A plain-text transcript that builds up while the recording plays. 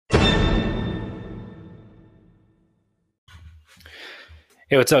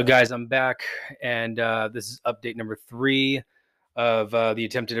Hey, what's up, guys? I'm back, and this is update number 3 of the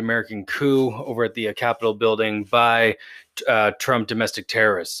attempted American coup over at the Capitol building by Trump domestic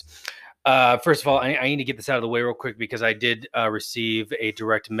terrorists. First of all, I need to get this out of the way real quick because I did receive a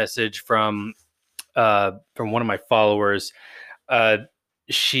direct message from one of my followers.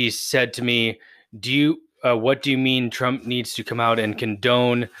 She said to me, what do you mean Trump needs to come out and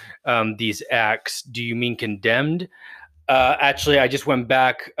condone these acts? Do you mean condemned?" Actually, I just went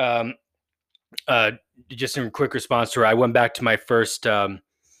back, just in quick response to her. I went back to my first, to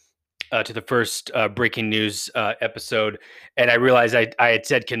the first breaking news episode, and I realized I had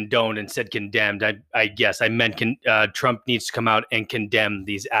said condoned and said condemned. I guess I meant Trump needs to come out and condemn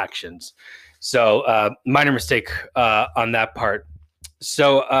these actions. So minor mistake on that part.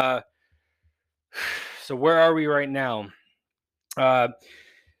 So where are we right now?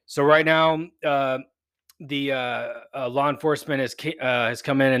 So right now, the law enforcement has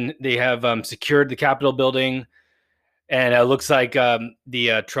come in and they have secured the Capitol building, and it looks like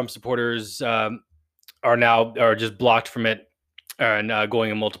the Trump supporters are just blocked from it and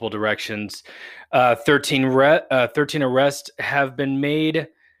going in multiple directions. 13 arrests have been made,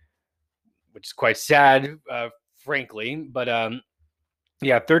 which is quite sad, frankly. But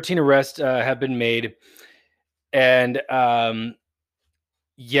yeah, 13 arrests have been made, and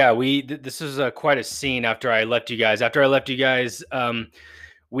yeah, this is quite a scene after I left you guys.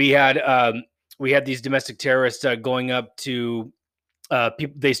 We had these domestic terrorists going up to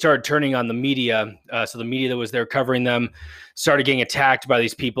people. They started turning on the media. So the media that was there covering them started getting attacked by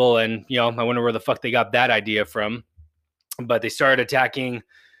these people. And, I wonder where the fuck they got that idea from. But they started attacking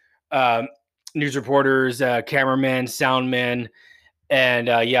news reporters, cameramen, soundmen,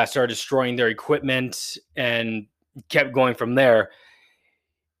 and started destroying their equipment and kept going from there.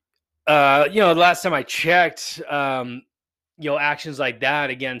 The last time I checked, actions like that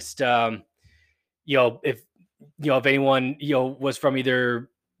against, if anyone, was from either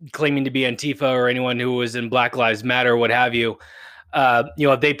claiming to be Antifa or anyone who was in Black Lives Matter, what have you,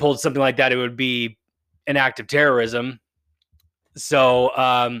 if they pulled something like that, it would be an act of terrorism. So,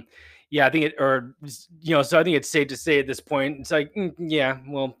 I think so I think it's safe to say at this point, it's like,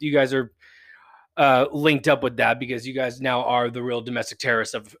 well, you guys are linked up with that because you guys now are the real domestic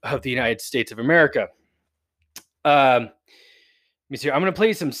terrorists of the United States of America. Let me see. I'm going to play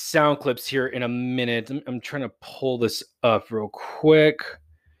you some sound clips here in a minute. I'm trying to pull this up real quick.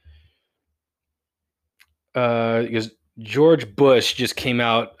 Because George Bush just came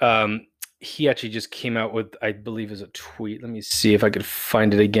out. He actually just came out with, I believe, is a tweet. Let me see if I could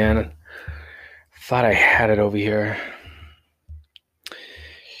find it again. Thought I had it over here.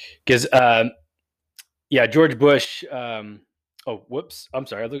 Because George Bush. Oh, whoops. I'm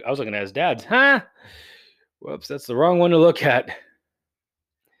sorry. I was looking at his dad's. Huh? Whoops. That's the wrong one to look at.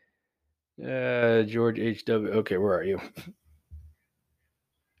 George H.W. Okay, where are you?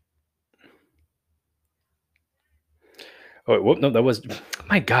 Oh, whoop. No, that was.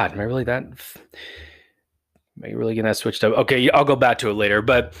 My God, am I really getting that switched up? Okay, I'll go back to it later.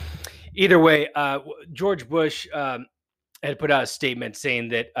 But either way, George Bush had put out a statement saying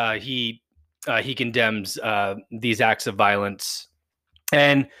that he condemns these acts of violence,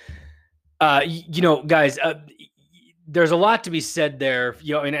 and guys, there's a lot to be said there.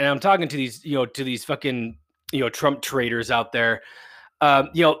 And I'm talking to these fucking Trump traitors out there.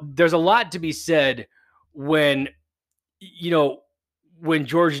 There's a lot to be said when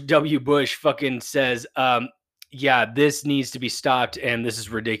George W. Bush fucking says, this needs to be stopped and this is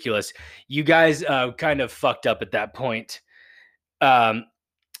ridiculous. You guys kind of fucked up at that point.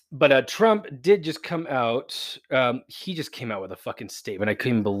 But Trump did just come out. He just came out with a fucking statement. I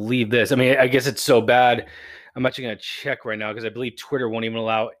couldn't believe this. I mean, I guess it's so bad. I'm actually going to check right now because I believe Twitter won't even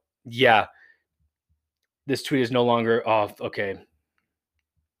allow. Yeah. This tweet is no longer off. Okay.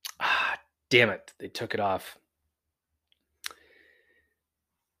 Damn it. They took it off.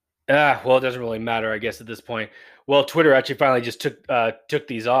 Well, it doesn't really matter, I guess, at this point. Well, Twitter actually finally just took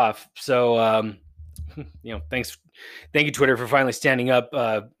these off. So, thank you, Twitter, for finally standing up.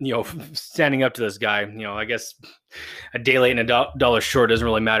 Standing up to this guy. I guess a day late and a dollar short doesn't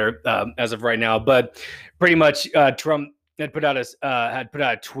really matter as of right now. But pretty much, Trump had put out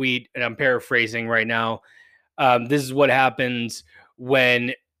a tweet, and I'm paraphrasing right now. This is what happens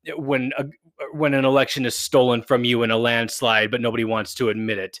when an election is stolen from you in a landslide, but nobody wants to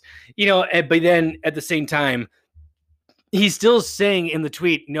admit it. But then at the same time, he's still saying in the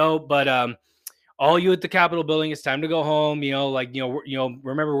tweet, no, but all you at the Capitol building, it's time to go home.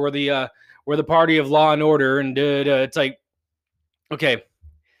 Remember we're the party of law and order, and it's like, okay,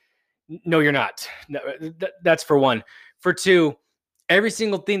 no, you're not. That's for one. For two, Every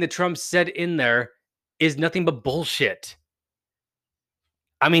single thing that Trump said in there is nothing but bullshit.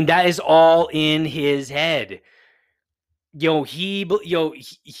 I mean, that is all in his head. He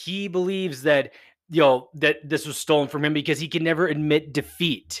believes that that this was stolen from him because he can never admit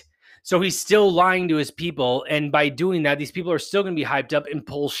defeat. So he's still lying to his people, and by doing that, these people are still going to be hyped up and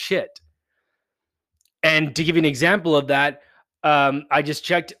pull shit. And to give you an example of that, I just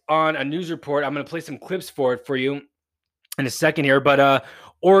checked on a news report. I'm going to play some clips for it for you in a second here, but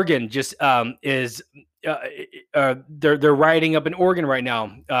Oregon just is they're rioting up in Oregon right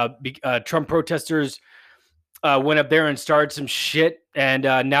now. Trump protesters went up there and started some shit, and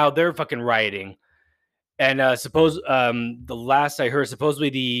now they're fucking rioting. And the last I heard, supposedly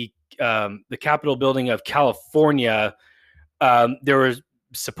the Capitol building of California, there was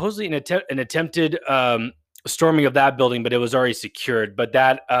supposedly an attempted storming of that building, but it was already secured. But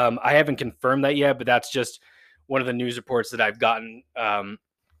that I haven't confirmed that yet, but that's just one of the news reports that I've gotten and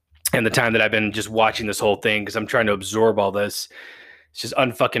the time that I've been just watching this whole thing because I'm trying to absorb all this. It's just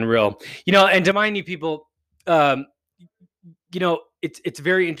unfucking real. And to mind you people, it's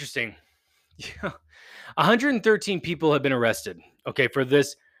very interesting. 113 people have been arrested, okay, for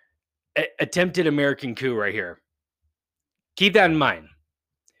this attempted American coup right here. Keep that in mind.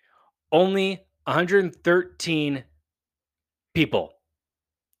 Only 113 people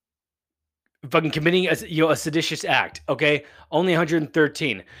fucking committing a seditious act, okay? Only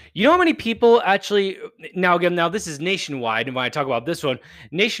 113. You know how many people actually now this is nationwide, and when I talk about this one,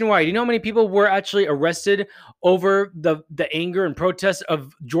 nationwide, you know how many people were actually arrested over the anger and protest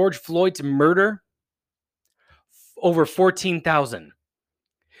of George Floyd's murder? Over 14,000.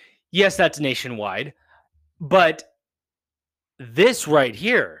 Yes, that's nationwide, but this right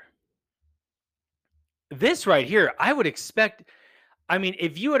here, I would expect. I mean,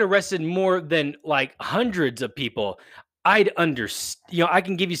 if you had arrested more than like hundreds of people, I'd understand. I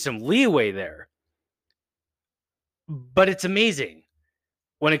can give you some leeway there. But it's amazing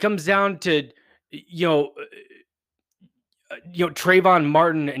when it comes down to Trayvon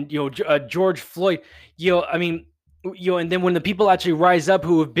Martin and George Floyd. I mean, and then when the people actually rise up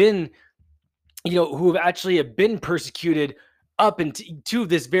who have been, who have actually been persecuted up into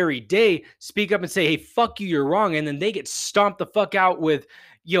this very day, speak up and say, hey, fuck you, you're wrong. And then they get stomped the fuck out with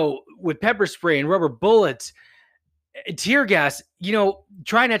pepper spray and rubber bullets, tear gas,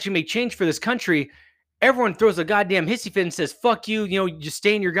 try and actually make change for this country. Everyone throws a goddamn hissy fit and says, fuck you, just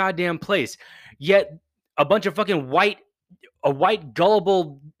stay in your goddamn place. Yet a bunch of fucking white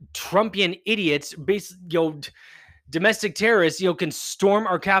gullible Trumpian idiots, domestic terrorists, can storm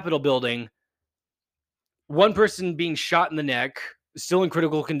our Capitol building. One person being shot in the neck, still in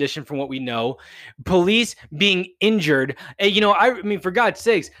critical condition from what we know. Police being injured. And, I mean, for God's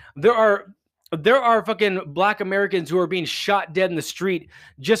sakes, there are fucking Black Americans who are being shot dead in the street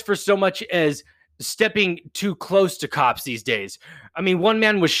just for so much as stepping too close to cops these days. I mean, one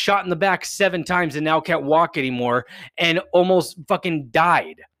man was shot in the back 7 times and now can't walk anymore and almost fucking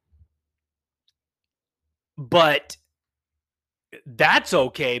died. But that's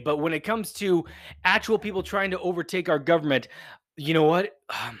okay. But when it comes to actual people trying to overtake our government, you know what?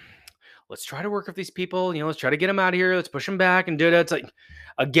 Let's try to work with these people. Let's try to get them out of here. Let's push them back and do that. It's like,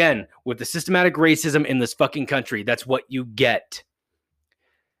 again, with the systematic racism in this fucking country, that's what you get.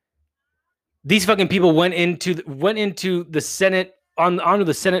 These fucking people went into the Senate, onto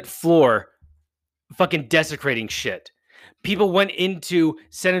the Senate floor, fucking desecrating shit. People went into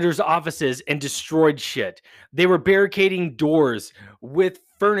senators' offices and destroyed shit. They were barricading doors with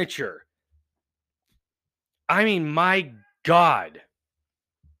furniture. I mean, my God.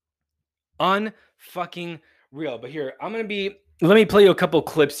 Unfucking real. But here, let me play you a couple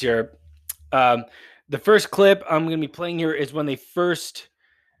clips here. The first clip I'm going to be playing here is when they first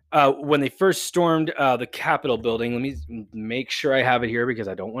stormed the Capitol building. Let me make sure I have it here because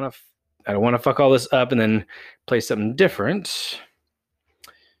I don't want to fuck all this up and then play something different.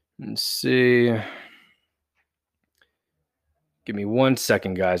 Let's see. Give me 1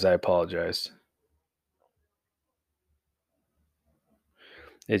 second, guys. I apologize.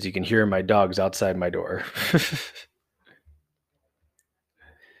 As you can hear, my dog's outside my door.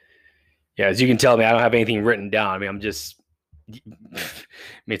 Yeah, as you can tell me, I don't have anything written down. I mean, I'm just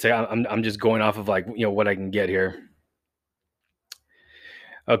going off of what I can get here.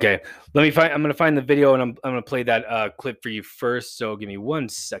 Okay, I'm going to find the video and I'm going to play that clip for you first. So give me 1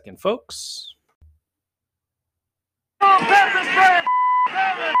 second, folks.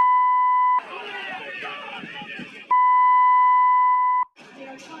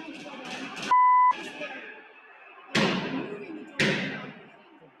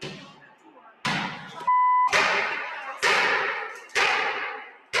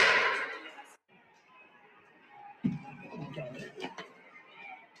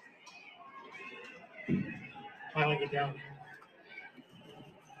 get down.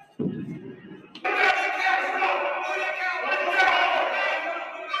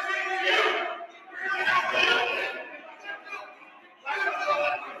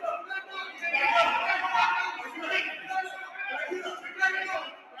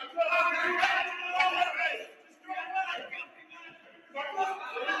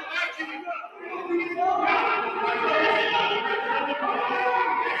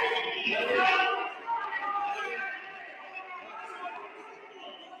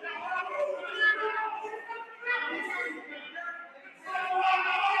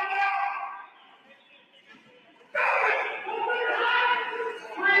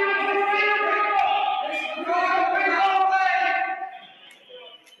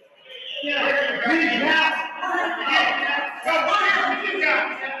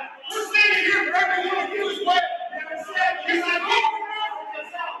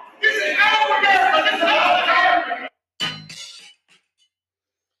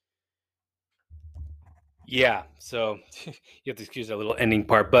 Yeah, so you have to excuse that little ending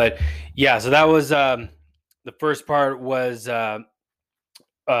part, but yeah, so that was the first part was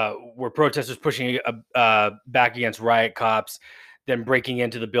where protesters pushing back against riot cops, then breaking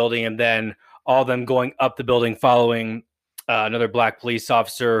into the building, and then all of them going up the building, following another black police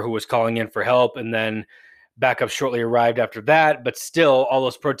officer who was calling in for help, and then backup shortly arrived after that. But still, all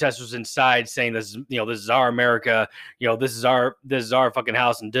those protesters inside saying, "This is, this is our America, this is our fucking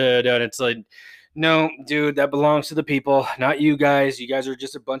house," and and it's like, no, dude, that belongs to the people, not you guys. You guys are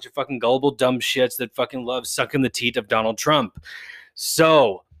just a bunch of fucking gullible dumb shits that fucking love sucking the teat of Donald Trump.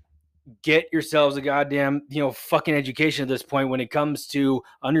 So get yourselves a goddamn, fucking education at this point when it comes to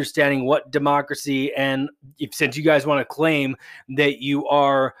understanding what democracy, and since you guys want to claim that you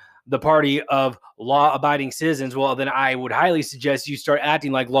are the party of law-abiding citizens, well, then I would highly suggest you start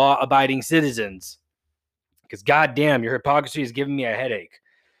acting like law-abiding citizens, because goddamn, your hypocrisy is giving me a headache.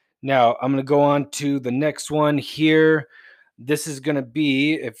 Now, I'm going to go on to the next one here. This is going to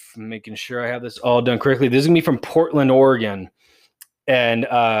be, if I'm making sure I have this all done correctly, this is going to be from Portland, Oregon. And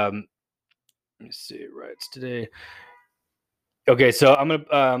let me see, right, it's today. Okay, so I'm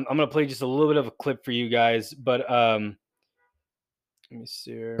gonna play just a little bit of a clip for you guys, but let me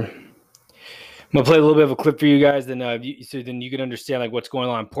see here. I'm gonna play a little bit of a clip for you guys, then so then you can understand like what's going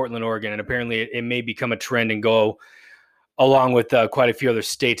on in Portland, Oregon, and apparently it may become a trend and go along with quite a few other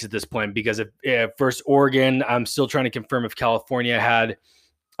states at this point. Because if first Oregon, I'm still trying to confirm if California had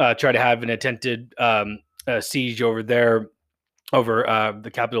tried to have an attempted siege over there, over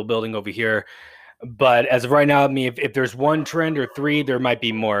the Capitol building over here. But as of right now, I mean, if there's one trend or three, there might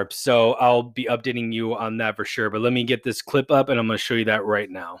be more. So I'll be updating you on that for sure. But let me get this clip up, and I'm going to show you that right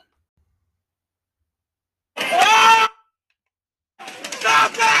now. Stop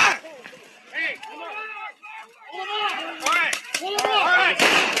that! Hey, come on. Hold on. All right. Hold on. All right.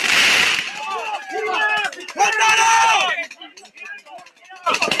 Put that out!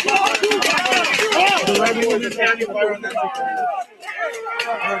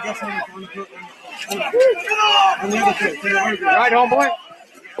 Right, homeboy.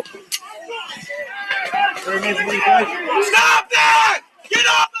 Stop that! Get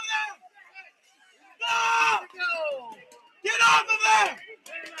off of them! Stop! Get off of them!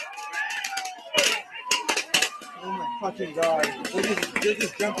 Oh my fucking god. They're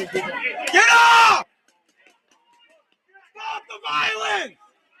just jumping people. Get off! Stop the violence!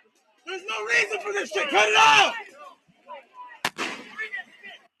 There's no reason for this shit. Cut it off!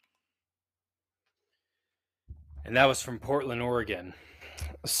 And that was from Portland, Oregon.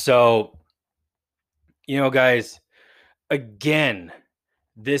 So, guys, again,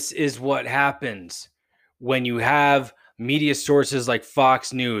 this is what happens when you have media sources like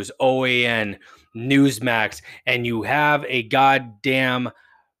Fox News, OAN, Newsmax, and you have a goddamn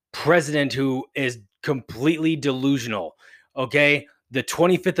president who is completely delusional. Okay? The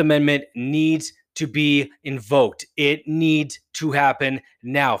 25th Amendment needs to be invoked. It needs to happen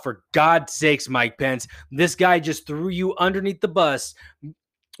now. For God's sakes, Mike Pence, this guy just threw you underneath the bus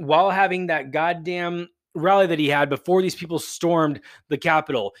while having that goddamn rally that he had before these people stormed the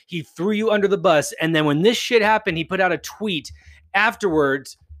Capitol. He threw you under the bus, and then when this shit happened, he put out a tweet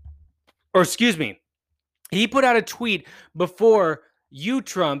afterwards, or excuse me, he put out a tweet before you,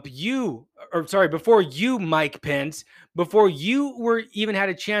 Trump, before you, Mike Pence, before you were even had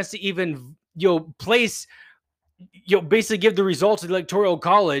a chance to even place, basically give the results of the Electoral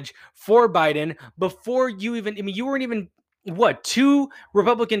College for Biden, before you even, you weren't even, two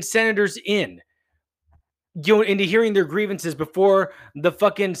Republican senators into hearing their grievances before the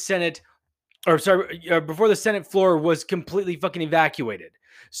fucking Senate, before the Senate floor was completely fucking evacuated.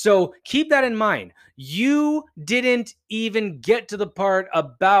 So keep that in mind. You didn't even get to the part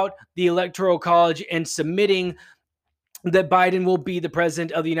about the Electoral College and submitting that Biden will be the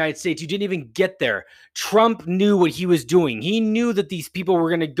president of the United States. You didn't even get there. Trump knew what he was doing. He knew that these people were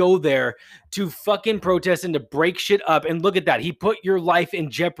going to go there to fucking protest and to break shit up. And look at that. He put your life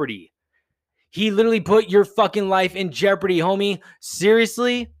in jeopardy. He literally put your fucking life in jeopardy, homie.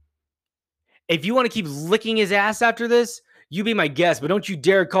 Seriously? If you want to keep licking his ass after this, you be my guest, but don't you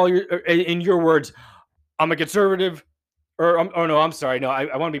dare call in your words, I'm a conservative, oh no, I'm sorry. No,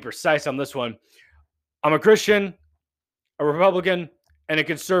 I want to be precise on this one. I'm a Christian, a Republican, and a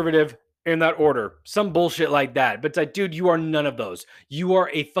conservative in that order. Some bullshit like that. But it's like, dude, you are none of those. You are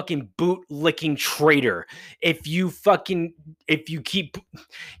a fucking boot-licking traitor. If you keep,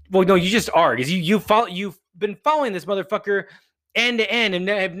 well, no, you just are, because you've been following this motherfucker end to end and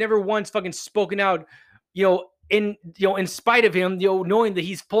have never once fucking spoken out, in spite of him, knowing that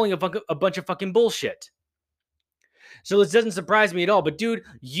he's pulling a bunch of fucking bullshit. So this doesn't surprise me at all. But dude,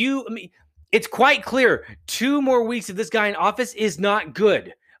 it's quite clear 2 more weeks of this guy in office is not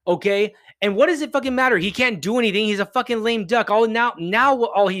good. Okay. And what does it fucking matter? He can't do anything. He's a fucking lame duck. Now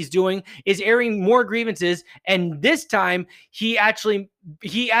all he's doing is airing more grievances. And this time he actually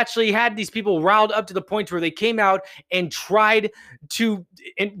had these people riled up to the point where they came out and tried to,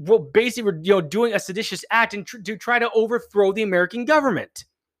 basically were, doing a seditious act and to try to overthrow the American government.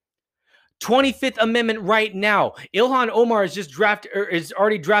 25th Amendment right now. Ilhan Omar is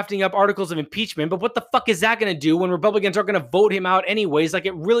already drafting up articles of impeachment, but what the fuck is that going to do when Republicans are going to vote him out anyways? Like,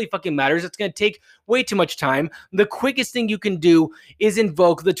 it really fucking matters. It's going to take way too much time. The quickest thing you can do is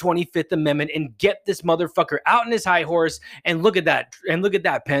invoke the 25th Amendment and get this motherfucker out on his high horse. And look at that. And look at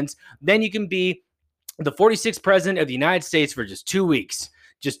that, Pence. Then you can be the 46th president of the United States for just 2 weeks.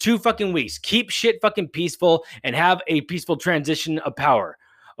 Just 2 fucking weeks. Keep shit fucking peaceful and have a peaceful transition of power.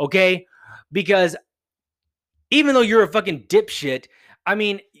 Okay? Because even though you're a fucking dipshit,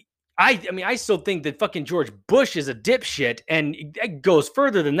 I still think that fucking George Bush is a dipshit, and it goes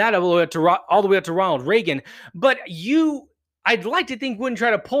further than that, all the way up to Ronald Reagan. But I'd like to think wouldn't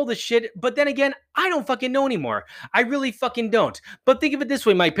try to pull this shit, but then again, I don't fucking know anymore. I really fucking don't. But think of it this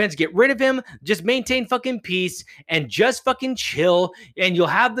way, Mike Pence, get rid of him, just maintain fucking peace, and just fucking chill, and you'll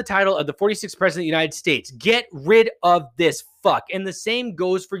have the title of the 46th president of the United States. Get rid of this fuck. And the same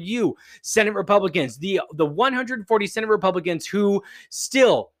goes for you, Senate Republicans, the 140 Senate Republicans who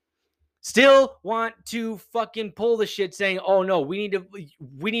still want to fucking pull the shit, saying, oh no, we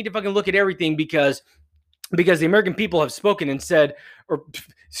need to fucking look at everything because the American people have spoken and said, or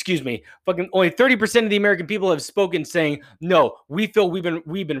excuse me, fucking only 30% of the American people have spoken saying, no, we feel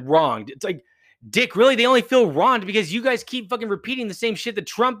we've been wronged. It's like, dick, really? They only feel wronged because you guys keep fucking repeating the same shit that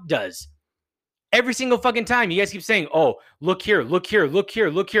Trump does. Every single fucking time. You guys keep saying, oh, look here, look here, look here,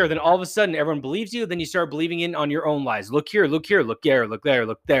 look here. Then all of a sudden everyone believes you. Then you start believing in on your own lies. Look here, look here, look there, look there,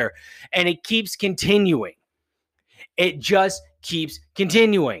 look there. And it keeps continuing. It just keeps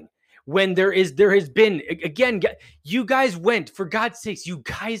continuing. When there has been, again, you guys went, for God's sakes, you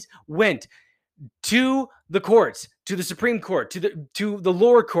guys went to the courts, to the Supreme Court, to the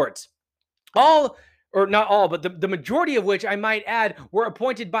lower courts, all, or not all, but the majority of which, I might add, were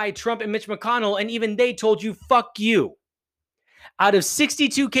appointed by Trump and Mitch McConnell, and even they told you, fuck you. Out of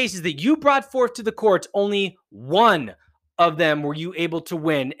 62 cases that you brought forth to the courts, only 1 of them were you able to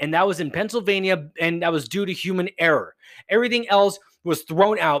win, and that was in Pennsylvania, and that was due to human error. Everything else was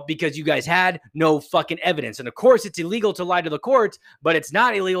thrown out because you guys had no fucking evidence. And of course, it's illegal to lie to the courts, but it's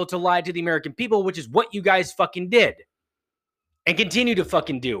not illegal to lie to the American people, which is what you guys fucking did and continue to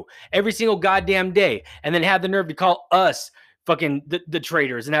fucking do every single goddamn day. And then have the nerve to call us fucking the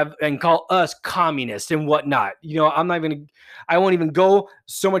traitors and call us communists and whatnot. I won't even go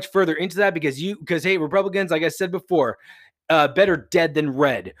so much further into that because hey, Republicans, like I said before, better dead than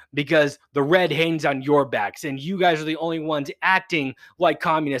red, because the red hangs on your backs, and you guys are the only ones acting like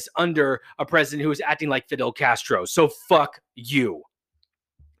communists under a president who is acting like Fidel Castro. So fuck you.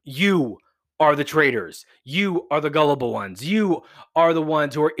 You are the traitors. You are the gullible ones. You are the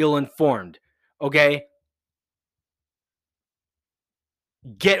ones who are ill-informed. Okay?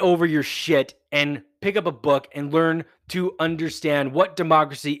 Get over your shit and pick up a book and learn to understand what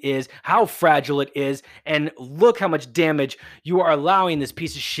democracy is, how fragile it is, and look how much damage you are allowing this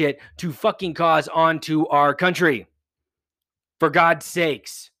piece of shit to fucking cause onto our country. For God's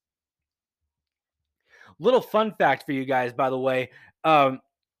sakes. Little fun fact for you guys, by the way. For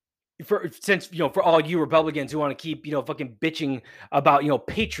all you Republicans who want to keep, fucking bitching about,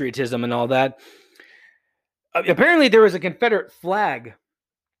 patriotism and all that. Apparently there was a Confederate flag.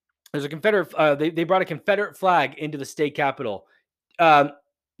 There's a Confederate, they brought a Confederate flag into the state capitol.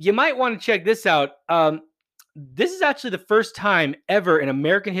 you might want to check this out. This is actually the first time ever in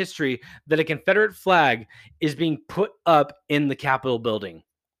American history that a Confederate flag is being put up in the Capitol building.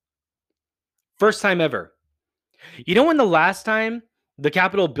 First time ever. You know when the last time the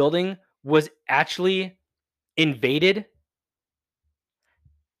Capitol building was actually invaded?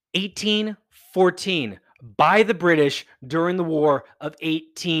 1814 by the British during the War of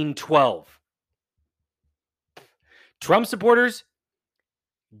 1812. Trump supporters,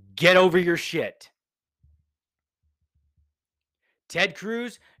 get over your shit. Ted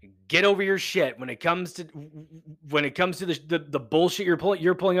Cruz, get over your shit when it comes to the bullshit you're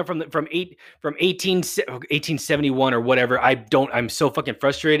pulling up from 1871 or whatever. I'm so fucking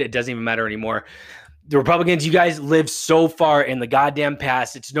frustrated. It doesn't even matter anymore. The Republicans, you guys live so far in the goddamn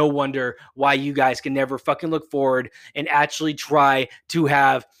past. It's no wonder why you guys can never fucking look forward and actually try to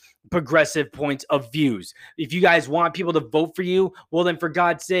have progressive points of views. If you guys want people to vote for you, well then for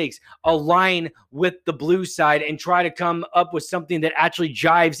God's sakes, align with the blue side and try to come up with something that actually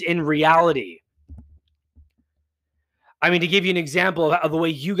jives in reality. I mean, to give you an example of the way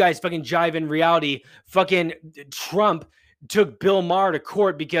you guys fucking jive in reality, fucking Trump took Bill Maher to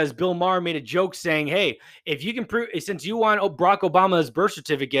court because Bill Maher made a joke saying, hey, if you can prove, since you want Barack Obama's birth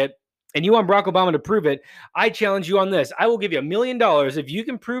certificate and you want Barack Obama to prove it, I challenge you on this. I will give you $1 million if you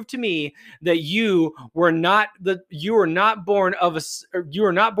can prove to me that you were not born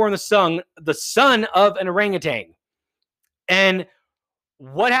the son of an orangutan. And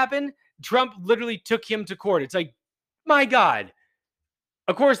what happened? Trump literally took him to court. It's like, my God.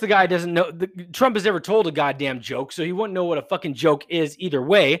 Of course, the guy doesn't know. Trump has never told a goddamn joke, so he wouldn't know what a fucking joke is either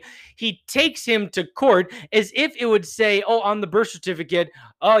way. He takes him to court as if it would say, oh, on the birth certificate,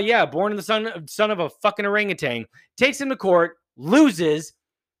 oh, yeah, born in the son of a fucking orangutan. Takes him to court, loses,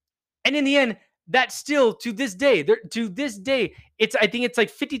 and in the end, that still, to this day, I think it's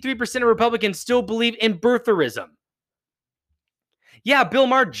like 53% of Republicans still believe in birtherism. Yeah, Bill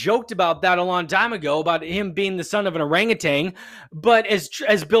Maher joked about that a long time ago, about him being the son of an orangutan. But as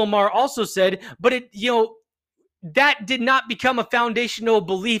Bill Maher also said, but that did not become a foundational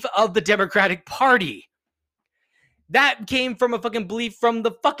belief of the Democratic Party. That came from a fucking belief from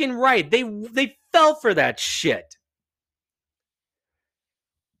the fucking right. They fell for that shit.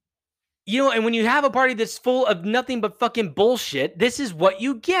 And when you have a party that's full of nothing but fucking bullshit, this is what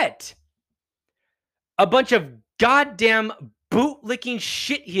you get. A bunch of goddamn bootlicking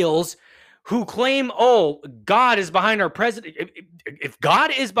shitheels who claim, oh, God is behind our president. If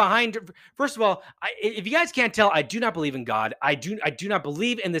God is behind, first of all, if you guys can't tell, I do not believe in God. I do not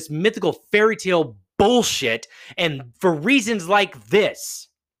believe in this mythical fairy tale bullshit. And for reasons like this,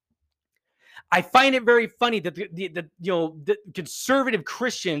 I find it very funny that the conservative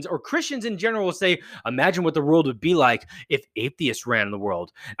Christians or Christians in general will say, imagine what the world would be like if atheists ran the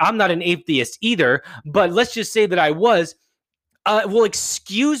world. I'm not an atheist either, but let's just say that I was. Well,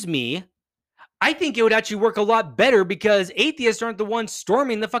 excuse me. I think it would actually work a lot better because atheists aren't the ones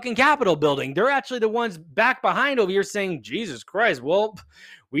storming the fucking Capitol building. They're actually the ones back behind over here saying, Jesus Christ, well,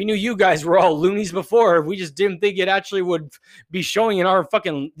 we knew you guys were all loonies before. We just didn't think it actually would be showing in our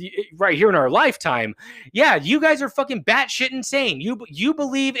fucking right here in our lifetime. Yeah, you guys are fucking batshit insane. You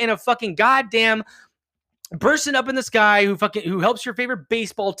believe in a fucking goddamn person up in the sky who helps your favorite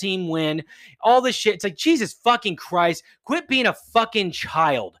baseball team win, all this shit. It's like, Jesus fucking Christ, quit being a fucking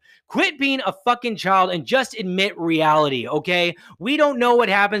child. Quit being a fucking child and just admit reality, okay? We don't know what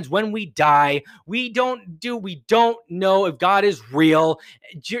happens when we die. We don't know if God is real.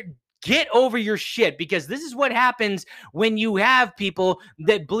 Get over your shit, because this is what happens when you have people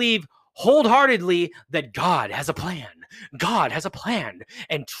that believe wholeheartedly that God has a plan. God has a plan,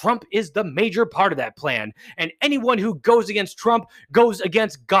 and Trump is the major part of that plan. And anyone who goes against Trump goes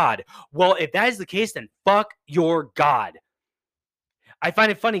against God. Well, if that is the case, then fuck your God. I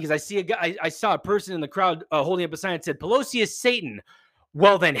find it funny because I saw a person in the crowd holding up a sign that said, Pelosi is Satan.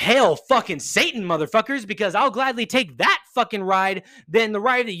 Well, then hail fucking Satan, motherfuckers, because I'll gladly take that fucking ride than the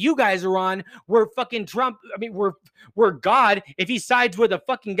ride that you guys are on where fucking Trump, where God, if he sides with a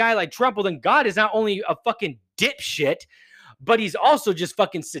fucking guy like Trump, well, then God is not only a fucking dipshit, but he's also just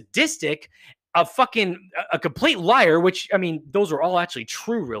fucking sadistic, a complete liar, which, those are all actually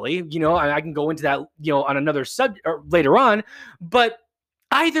true, really. I can go into that, on another subject later on, but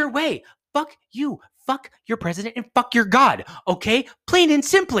either way, fuck you. Fuck your president and fuck your God, okay? Plain and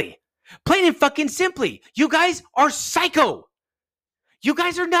simply. Plain and fucking simply. You guys are psycho. You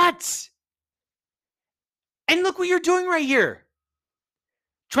guys are nuts. And look what you're doing right here.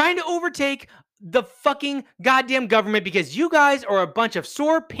 Trying to overtake the fucking goddamn government because you guys are a bunch of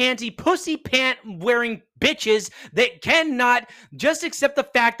sore panty, pussy pant wearing bitches that cannot just accept the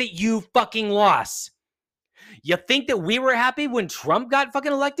fact that you fucking lost. You think that we were happy when Trump got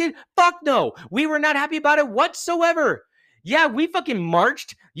fucking elected? Fuck no. We were not happy about it whatsoever. Yeah, we fucking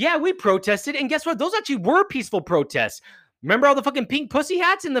marched. Yeah, we protested. And guess what? Those actually were peaceful protests. Remember all the fucking pink pussy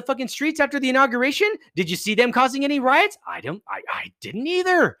hats in the fucking streets after the inauguration? Did you see them causing any riots? I didn't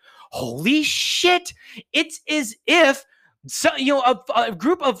either. Holy shit. It's as if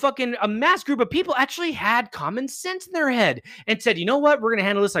a mass group of people actually had common sense in their head and said, you know what? We're going to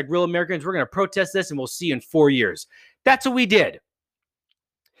handle this like real Americans. We're going to protest this and we'll see you in 4 years. That's what we did.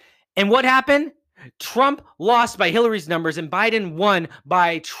 And what happened? Trump lost by Hillary's numbers and Biden won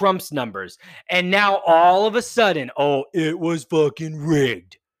by Trump's numbers. And now all of a sudden, oh, it was fucking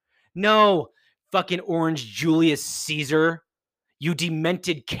rigged. No, fucking orange Julius Caesar, you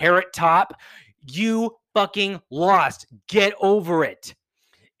demented carrot top, you fucking lost. Get over it.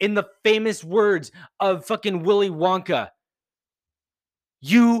 In the famous words of fucking Willy Wonka,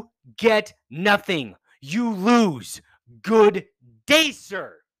 you get nothing. You lose. Good day,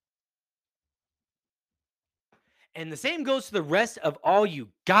 sir. And the same goes to the rest of all you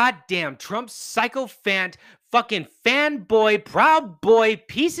goddamn Trump psychophant, fucking fanboy, proud boy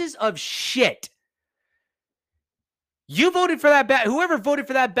pieces of shit. You voted for that whoever voted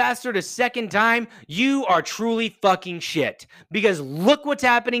for that bastard a second time, you are truly fucking shit. Because look what's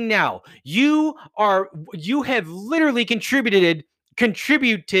happening now. You have literally contributed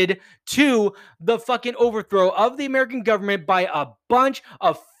to the fucking overthrow of the American government by a bunch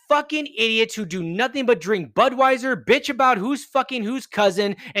of fucking idiots who do nothing but drink Budweiser, bitch about who's fucking whose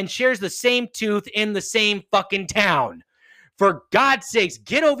cousin, and shares the same tooth in the same fucking town. For God's sakes,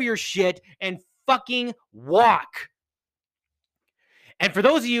 get over your shit and fucking walk. And for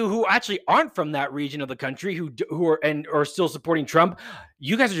those of you who actually aren't from that region of the country who are still supporting Trump,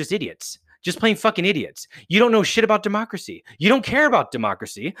 you guys are just idiots. Just plain fucking idiots. You don't know shit about democracy. You don't care about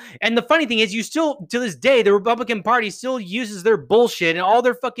democracy. And the funny thing is, you still, to this day, the Republican Party still uses their bullshit and all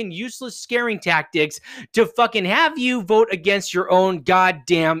their fucking useless scaring tactics to fucking have you vote against your own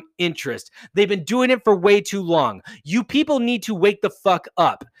goddamn interest. They've been doing it for way too long. You people need to wake the fuck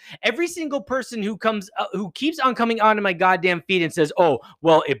up. Every single person who keeps on coming onto my goddamn feed and says, oh,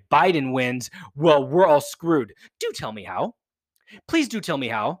 well, if Biden wins, well, we're all screwed. Do tell me how. Please do tell me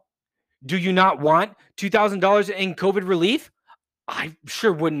how. Do you not want $2,000 in COVID relief? I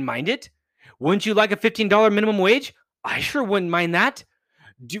sure wouldn't mind it. Wouldn't you like a $15 minimum wage? I sure wouldn't mind that.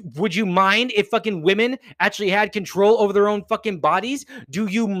 Would you mind if fucking women actually had control over their own fucking bodies? Do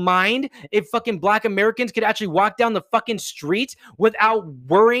you mind if fucking black Americans could actually walk down the fucking street without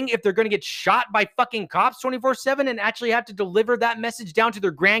worrying if they're going to get shot by fucking cops 24/7 and actually have to deliver that message down to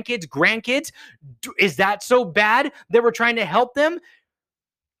their grandkids? Is that so bad that we're trying to help them?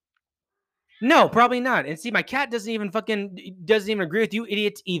 No, probably not. And see, my cat doesn't even agree with you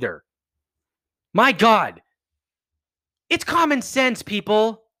idiots either. My God. It's common sense,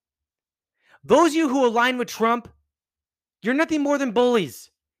 people. Those of you who align with Trump, you're nothing more than bullies.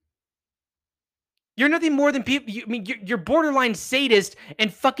 You're nothing more than people. You're borderline sadist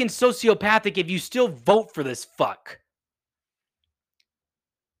and fucking sociopathic if you still vote for this fuck.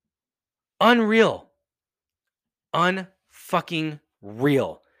 Unreal. Unfucking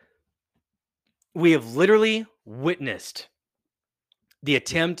real. We have literally witnessed the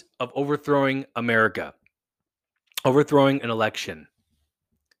attempt of overthrowing America, overthrowing an election.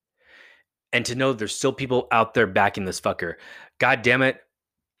 And to know there's still people out there backing this fucker. God damn it.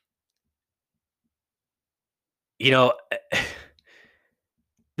 You know,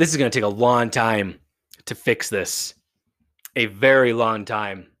 this is going to take a long time to fix this. A very long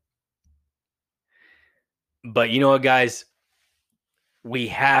time. But you know what, guys? We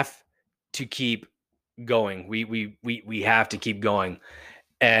have to keep going. We have to keep going.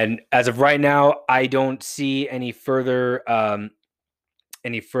 And as of right now, I don't see any further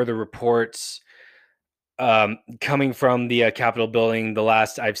reports coming from the Capitol building. The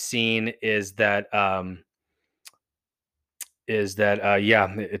last I've seen is that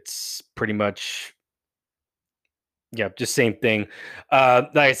it's pretty much just same thing.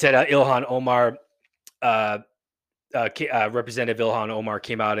 Like I said, Ilhan Omar, Representative Ilhan Omar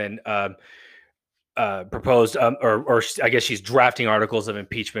came out and proposed, or I guess she's drafting articles of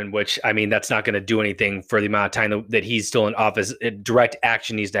impeachment, which, I mean, that's not going to do anything for the amount of time that he's still in office. Direct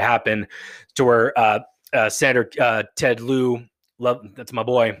action needs to happen to where Senator Ted Lieu, that's my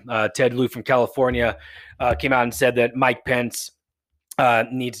boy, Ted Lieu from California, came out and said that Mike Pence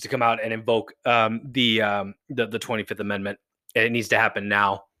needs to come out and invoke the 25th Amendment. And it needs to happen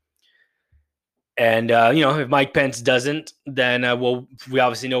now. And if Mike Pence doesn't, then we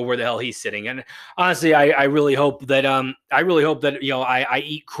obviously know where the hell he's sitting. And honestly, I really hope that I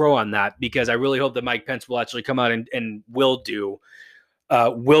eat crow on that, because I really hope that Mike Pence will actually come out and will do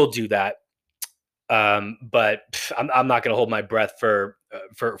that. But I'm not going to hold my breath for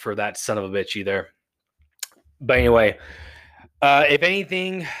that son of a bitch either. But anyway, if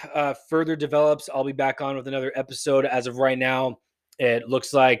anything further develops, I'll be back on with another episode. As of right now, it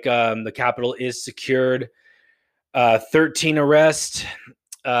looks like the Capitol is secured. 13 arrests.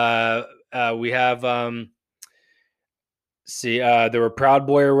 We have there were Proud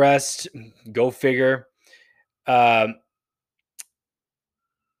Boy arrests. Go figure. And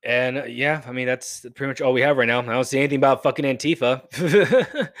yeah, I mean, that's pretty much all we have right now. I don't see anything about fucking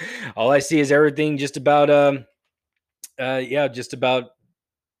Antifa. All I see is everything just about just about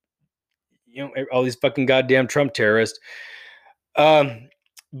all these fucking goddamn Trump terrorists.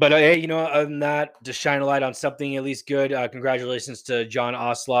 But hey, other than that, to shine a light on something at least good, congratulations to John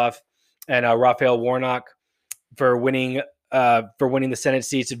Ossoff and Raphael Warnock for winning the Senate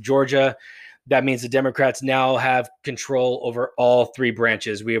seats of Georgia. That means the Democrats now have control over all three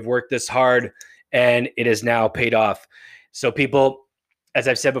branches. We have worked this hard, and it has now paid off. So people, as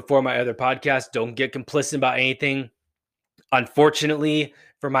I've said before in my other podcasts, don't get complicit about anything. Unfortunately,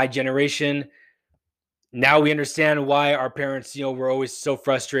 for my generation, now we understand why our parents, were always so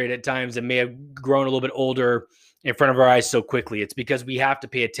frustrated at times and may have grown a little bit older in front of our eyes so quickly. It's because we have to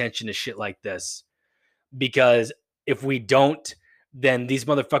pay attention to shit like this. Because if we don't, then these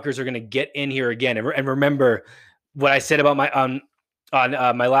motherfuckers are going to get in here again. And remember what I said about my on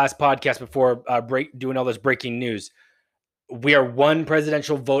my last podcast before doing all this breaking news. We are one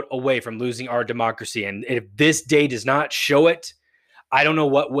presidential vote away from losing our democracy. And if this day does not show it, I don't know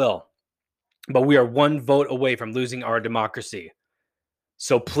what will. But we are one vote away from losing our democracy.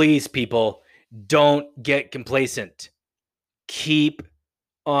 So please, people, don't get complacent. Keep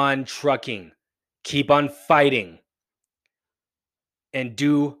on trucking. Keep on fighting. And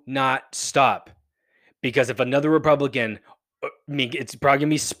do not stop. Because if another Republican, it's probably gonna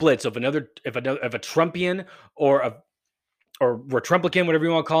be split. So if a Trumpian or Trumplican, whatever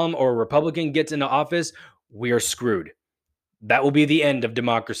you want to call him, or a Republican gets into office, we are screwed. That will be the end of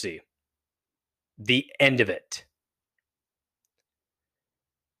democracy. The end of it.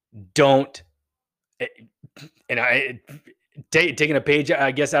 Don't. And taking a page,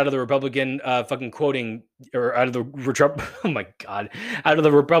 I guess, out of the Republican fucking quoting, or out of the oh my god, out of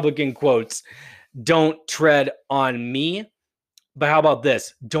the Republican quotes. Don't tread on me, but how about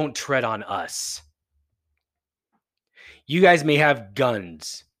this? Don't tread on us. You guys may have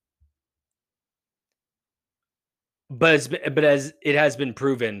guns, but as it has been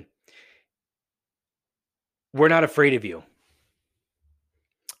proven, we're not afraid of you.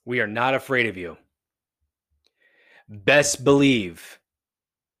 We are not afraid of you. Best believe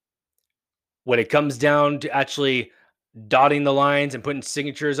when it comes down to actually dotting the lines and putting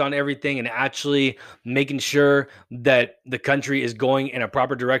signatures on everything and actually making sure that the country is going in a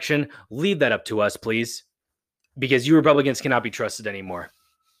proper direction, leave that up to us, please, because you Republicans cannot be trusted anymore.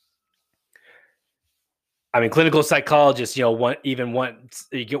 I mean, clinical psychologists,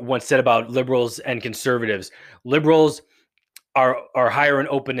 once said about liberals and conservatives. Liberals are higher in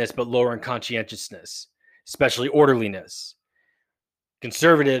openness but lower in conscientiousness, especially orderliness.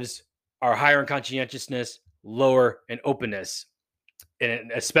 Conservatives are higher in conscientiousness, lower in openness,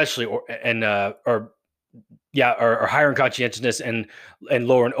 and especially are higher in conscientiousness and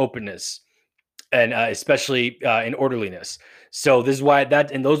lower in openness, and especially in orderliness. So this is why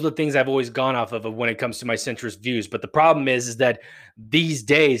and those are the things I've always gone off of when it comes to my centrist views. But the problem is that these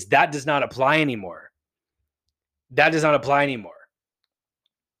days that does not apply anymore. That does not apply anymore.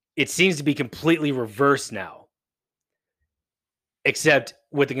 It seems to be completely reversed now. Except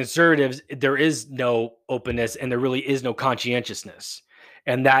with the conservatives, there is no openness and there really is no conscientiousness.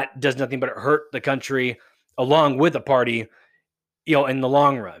 And that does nothing but hurt the country along with the party, in the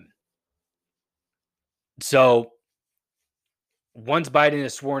long run. So once Biden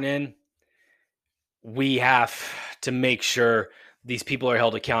is sworn in, we have to make sure these people are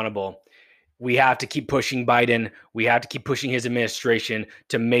held accountable. We have to keep pushing Biden. We have to keep pushing his administration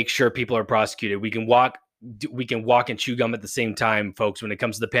to make sure people are prosecuted. We can walk and chew gum at the same time, folks, when it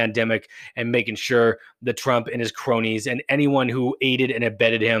comes to the pandemic, and making sure that Trump and his cronies and anyone who aided and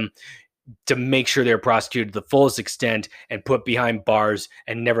abetted him, to make sure they're prosecuted to the fullest extent and put behind bars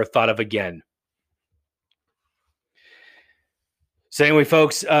and never thought of again. So anyway,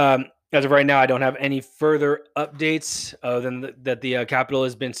 folks, as of right now, I don't have any further updates other than that the Capitol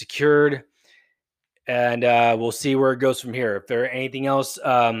has been secured. And we'll see where it goes from here. If there are anything else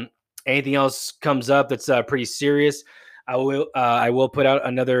anything else comes up that's pretty serious, I will put out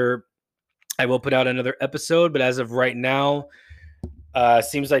another episode. But as of right now,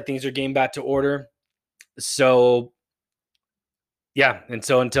 seems like things are getting back to order. So yeah, and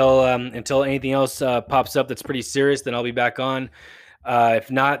so until anything else pops up that's pretty serious, then I'll be back on.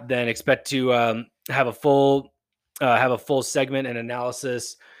 If not, then expect to have a full segment and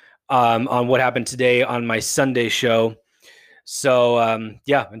analysis on what happened today on my Sunday show. So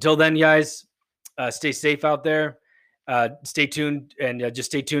yeah, until then, guys, stay safe out there. Stay tuned, and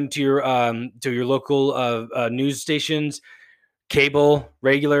just stay tuned to your local news stations, cable,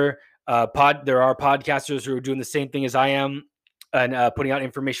 regular pod. There are podcasters who are doing the same thing as I am and putting out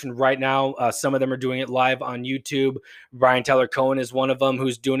information right now. Some of them are doing it live on YouTube. Brian Tyler Cohen is one of them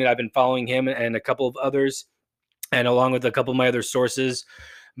who's doing it. I've been following him and a couple of others, and along with a couple of my other sources.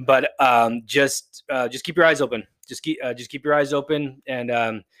 But just keep your eyes open. Just keep your eyes open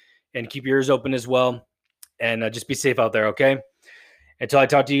and keep your ears open as well. And just be safe out there, okay? Until I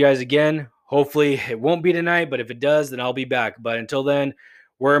talk to you guys again, hopefully it won't be tonight, but if it does, then I'll be back. But until then,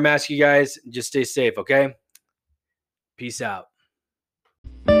 wear a mask, you guys. Just stay safe, okay? Peace out.